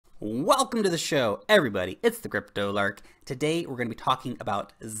Welcome to the show, everybody. It's the Crypto Lark. Today we're going to be talking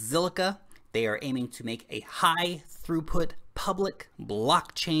about Zilliqa. They are aiming to make a high throughput public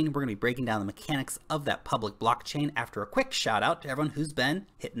blockchain. We're going to be breaking down the mechanics of that public blockchain after a quick shout out to everyone who's been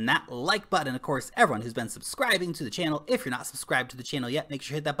hitting that like button. Of course, everyone who's been subscribing to the channel. If you're not subscribed to the channel yet, make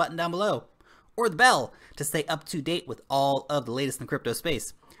sure you hit that button down below or the bell to stay up to date with all of the latest in the crypto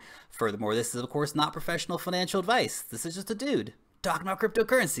space. Furthermore, this is of course not professional financial advice. This is just a dude talking about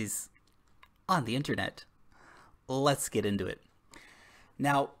cryptocurrencies on the internet. Let's get into it.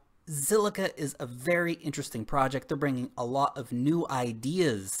 Now, Zilliqa is a very interesting project. They're bringing a lot of new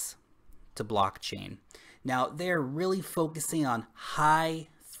ideas to blockchain. Now, they're really focusing on high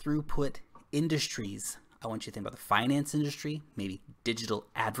throughput industries. I want you to think about the finance industry, maybe digital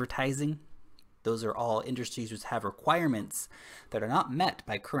advertising. Those are all industries which have requirements that are not met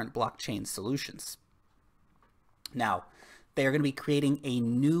by current blockchain solutions. Now, they are going to be creating a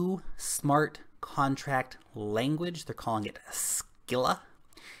new smart contract language. They're calling it Zilliqa.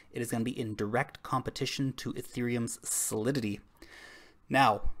 It is going to be in direct competition to Ethereum's Solidity.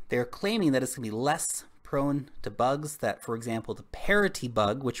 Now, they're claiming that it's going to be less prone to bugs, that, for example, the parity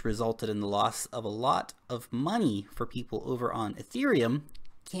bug, which resulted in the loss of a lot of money for people over on Ethereum,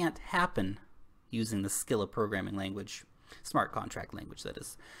 can't happen using the Zilliqa programming language, smart contract language, that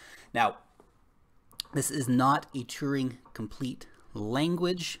is. Now, this is not a Turing complete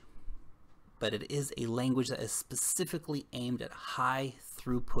language, but it is a language that is specifically aimed at high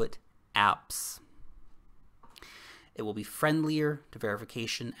throughput apps. It will be friendlier to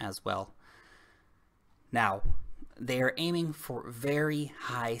verification as well. Now, they are aiming for very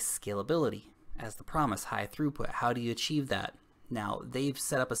high scalability. As the promise, high throughput. How do you achieve that? Now, they've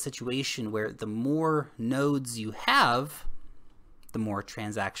set up a situation where the more nodes you have, the more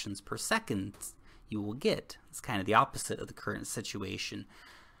transactions per second you will get. It's kind of the opposite of the current situation.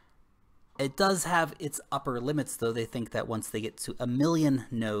 It does have its upper limits, though. They think that once they get to 1 million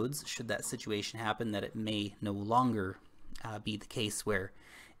nodes, should that situation happen, that it may no longer be the case where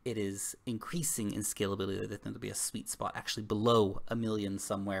it is increasing in scalability. They think there'll be a sweet spot actually below 1 million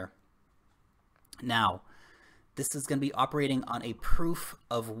somewhere. Now, this is going to be operating on a proof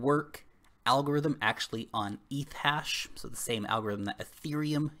of work algorithm, actually on ETH#, so the same algorithm that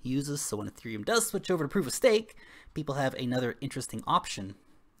Ethereum uses. So when Ethereum does switch over to proof of stake, people have another interesting option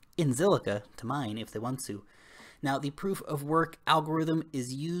in Zilliqa to mine if they want to. Now, the proof of work algorithm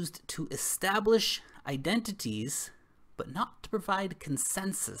is used to establish identities, but not to provide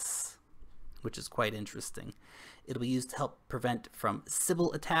consensus, which is quite interesting. It'll be used to help prevent from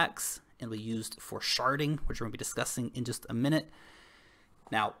Sybil attacks, and will be used for sharding, which we're going to be discussing in just a minute.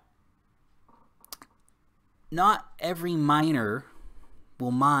 Now, not every miner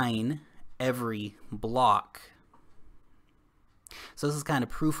will mine every block. So this is kind of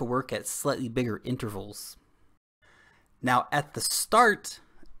proof of work at slightly bigger intervals. Now, at the start,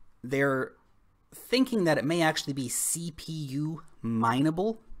 they're thinking that it may actually be CPU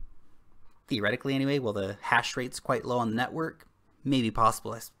mineable, theoretically anyway. Well, the hash rate's quite low on the network. Maybe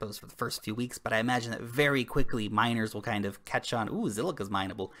possible, I suppose, for the first few weeks, but I imagine that very quickly miners will kind of catch on, ooh, Zilliqa's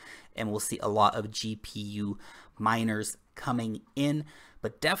mineable, and we'll see a lot of GPU miners coming in.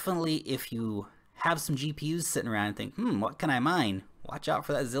 But definitely if you have some GPUs sitting around and think, what can I mine? Watch out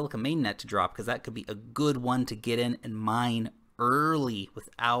for that Zilliqa mainnet to drop, because that could be a good one to get in and mine early,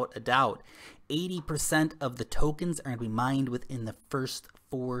 without a doubt. 80% of the tokens are going to be mined within the first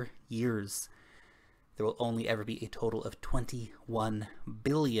 4 years. There will only ever be a total of 21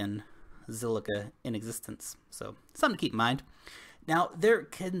 billion Zilliqa in existence. So something to keep in mind. Now, their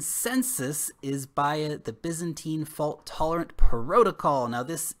consensus is via the Byzantine fault-tolerant protocol. Now,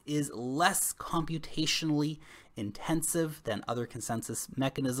 this is less computationally intensive than other consensus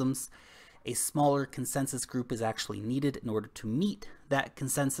mechanisms. A smaller consensus group is actually needed in order to meet that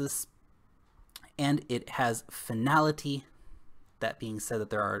consensus. And it has finality. That being said,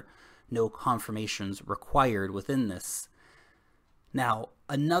 that there are no confirmations required within this. Now,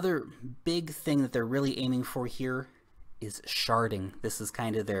 another big thing that they're really aiming for here is sharding. This is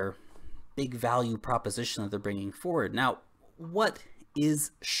kind of their big value proposition that they're bringing forward. Now, what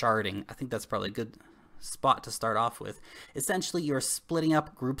is sharding? I think that's probably a good spot to start off with. Essentially, you're splitting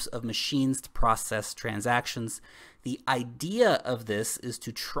up groups of machines to process transactions. The idea of this is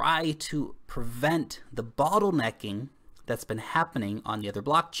to try to prevent the bottlenecking that's been happening on the other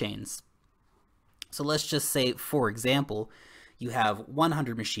blockchains. So let's just say, for example, you have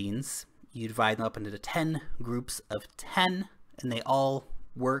 100 machines, you divide them up into 10 groups of 10, and they all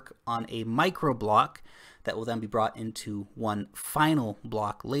work on a micro block that will then be brought into one final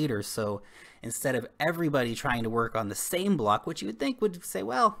block later. So instead of everybody trying to work on the same block, which you would think would say,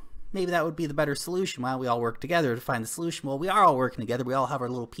 well, maybe that would be the better solution. Why don't we all work together to find the solution? Well, we are all working together. We all have our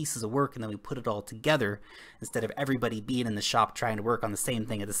little pieces of work, and then we put it all together instead of everybody being in the shop trying to work on the same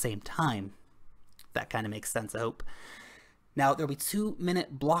thing at the same time. That kind of makes sense, I hope. Now, there'll be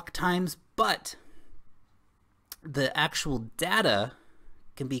 2-minute block times, but the actual data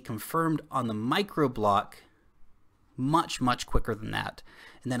can be confirmed on the micro block much, much quicker than that.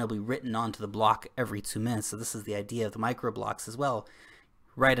 And then it'll be written onto the block every 2 minutes. So this is the idea of the micro blocks as well.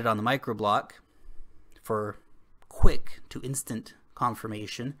 Write it on the micro block for quick to instant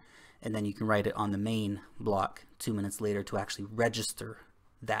confirmation, and then you can write it on the main block 2 minutes later to actually register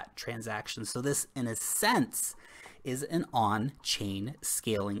that transaction. So this, in a sense, is an on-chain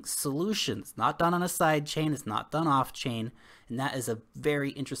scaling solution. It's not done on a side chain, it's not done off-chain, and that is a very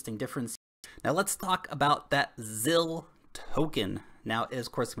interesting difference. Now let's talk about that ZIL token. Now it is,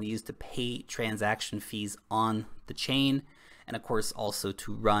 of course, going to be used to pay transaction fees on the chain, and of course also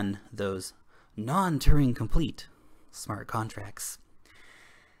to run those non-Turing complete smart contracts.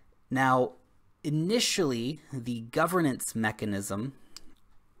 Now, initially, the governance mechanism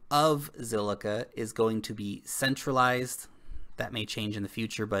of Zilliqa is going to be centralized. That may change in the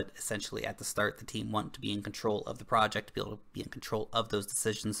future, but essentially at the start, the team want to be in control of the project, to be able to be in control of those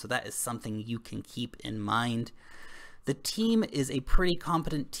decisions. So that is something you can keep in mind. The team is a pretty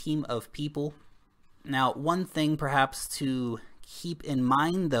competent team of people. Now, one thing perhaps to keep in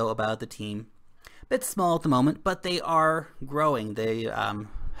mind, though, about the team, a bit small at the moment, but they are growing. They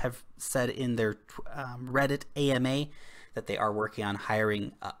have said in their Reddit AMA that they are working on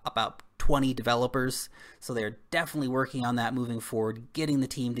hiring about 20 developers. So they're definitely working on that moving forward, getting the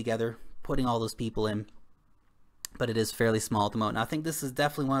team together, putting all those people in. But it is fairly small at the moment. Now, I think this is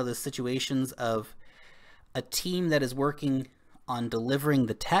definitely one of those situations of a team that is working on delivering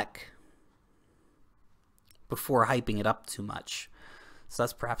the tech before hyping it up too much. So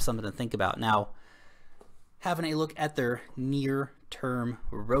that's perhaps something to think about. Now, having a look at their near-term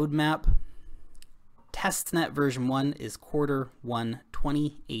roadmap, testnet version 1 is Q1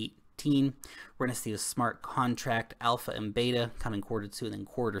 2018. We're going to see a smart contract alpha and beta coming Q2 and then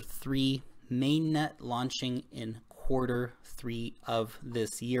Q3. Mainnet launching in Q3 of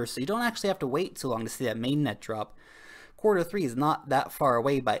this year. So you don't actually have to wait too long to see that mainnet drop. Q3 is not that far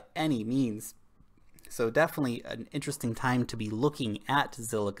away by any means. So definitely an interesting time to be looking at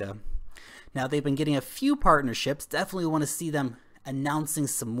Zilliqa. Now, they've been getting a few partnerships. Definitely want to see them announcing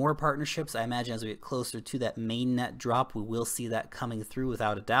some more partnerships. I imagine as we get closer to that mainnet drop, we will see that coming through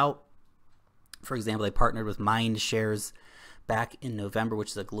without a doubt. For example, they partnered with MindShares back in November,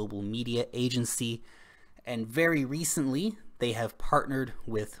 which is a global media agency. And very recently, they have partnered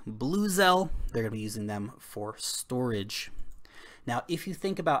with Bluezell. They're going to be using them for storage. Now, if you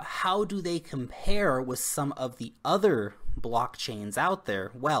think about how do they compare with some of the other blockchains out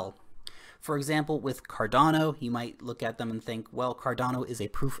there, well, for example, with Cardano, you might look at them and think, well, Cardano is a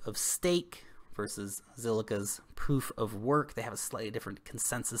proof of stake versus Zilliqa's proof of work. They have a slightly different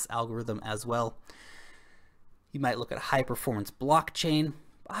consensus algorithm as well. You might look at high performance blockchain.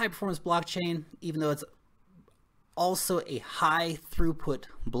 A high performance blockchain, even though it's also a high throughput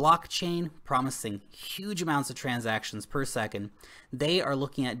blockchain promising huge amounts of transactions per second, they are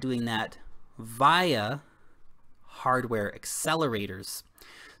looking at doing that via hardware accelerators.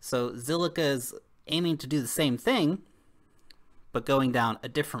 So Zilliqa is aiming to do the same thing, but going down a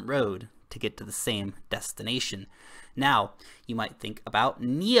different road to get to the same destination. Now, you might think about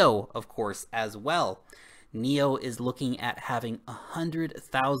Neo, of course, as well. Neo is looking at having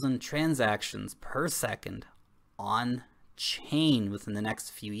 100,000 transactions per second on chain within the next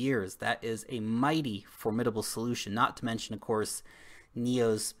few years. That is a mighty formidable solution, not to mention, of course,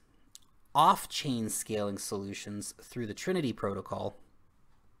 Neo's off-chain scaling solutions through the Trinity protocol.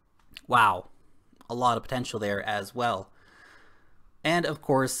 Wow, a lot of potential there as well. And of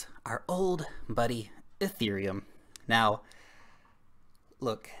course, our old buddy Ethereum. Now,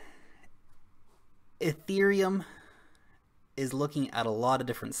 look, Ethereum is looking at a lot of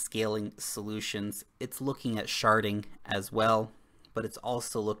different scaling solutions. It's looking at sharding as well, but it's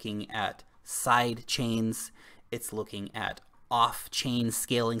also looking at side chains. It's looking at off-chain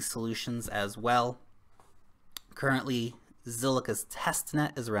scaling solutions as well. Currently, Zilliqa's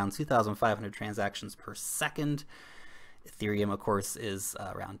testnet is around 2,500 transactions per second. Ethereum, of course, is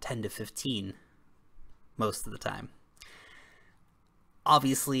around 10 to 15 most of the time.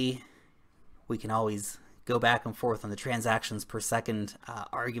 Obviously, we can always go back and forth on the transactions per second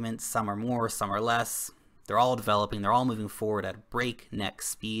arguments. Some are more, some are less. They're all developing. They're all moving forward at breakneck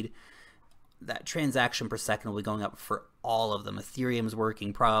speed. That transaction per second will be going up for all of them. Ethereum's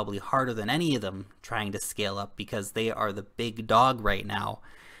working probably harder than any of them trying to scale up because they are the big dog right now.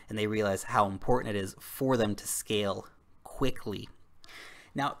 and they realize how important it is for them to scale quickly.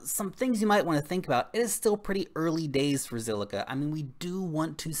 Now, some things you might want to think about. It is still pretty early days for Zilliqa. I mean, we do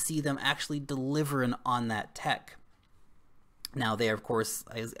want to see them actually delivering on that tech. Now, they are, of course,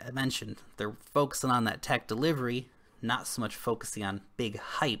 as I mentioned, they're focusing on that tech delivery, not so much focusing on big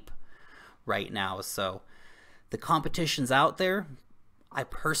hype right now. So the competition's out there. I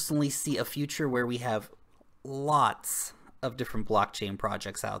personally see a future where we have lots of different blockchain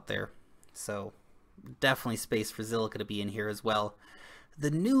projects out there. So definitely space for Zilliqa to be in here as well.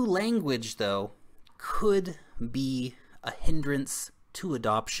 The new language, though, could be a hindrance to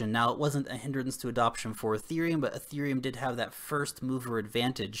adoption. Now, it wasn't a hindrance to adoption for Ethereum, but Ethereum did have that first mover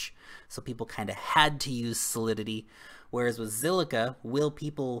advantage, so people kind of had to use Solidity. Whereas with Zilliqa, will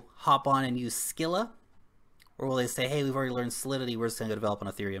people hop on and use Skilla? Or will they say, hey, we've already learned Solidity, we're just going to go develop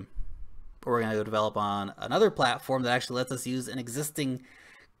on Ethereum? Or we're going to go develop on another platform that actually lets us use an existing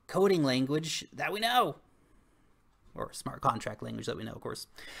coding language that we know. Or smart contract language that we know, of course.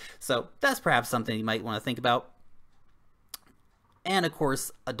 So that's perhaps something you might want to think about. And of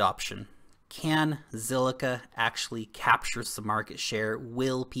course, adoption. Can Zilliqa actually capture some market share?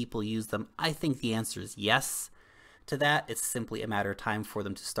 Will people use them? I think the answer is yes to that. It's simply a matter of time for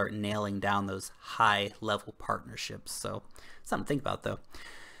them to start nailing down those high-level partnerships. So something to think about, though.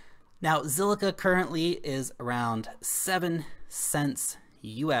 Now, Zilliqa currently is around 7 cents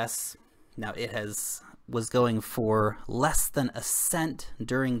US. Now, it was going for less than a cent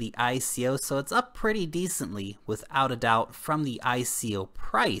during the ICO, so it's up pretty decently, without a doubt, from the ICO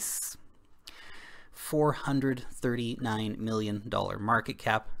price. $439 million market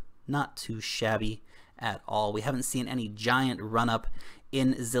cap, not too shabby at all. We haven't seen any giant run-up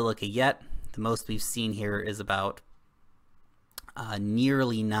in Zilliqa yet. The most we've seen here is about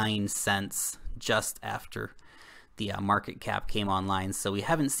nearly 9 cents just after the market cap came online. So we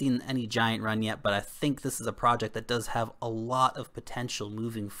haven't seen any giant run yet, but I think this is a project that does have a lot of potential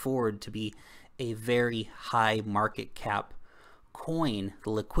moving forward to be a very high market cap coin.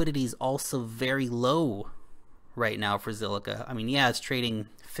 The liquidity is also very low right now for Zilliqa. I mean, yeah, it's trading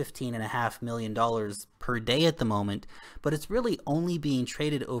 $15.5 million per day at the moment, but it's really only being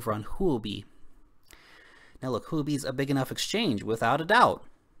traded over on Huobi. Now look, Huobi's a big enough exchange, without a doubt.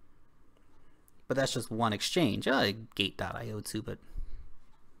 But that's just one exchange. Gate.io too, but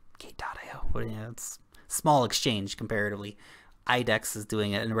Gate.io, it's small exchange comparatively. IDEX is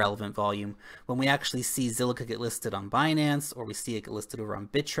doing it in relevant volume. When we actually see Zilliqa get listed on Binance, or we see it get listed over on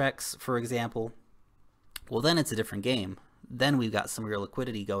Bittrex, for example, well, then it's a different game. Then we've got some real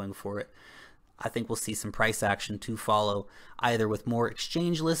liquidity going for it. I think we'll see some price action to follow, either with more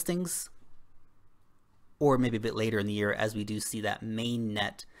exchange listings, or maybe a bit later in the year as we do see that main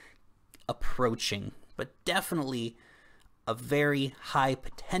net approaching. But definitely a very high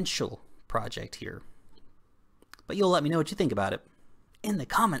potential project here. But you'll let me know what you think about it in the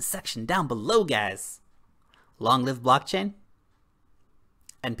comments section down below, guys. Long live blockchain,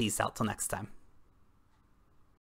 and peace out till next time.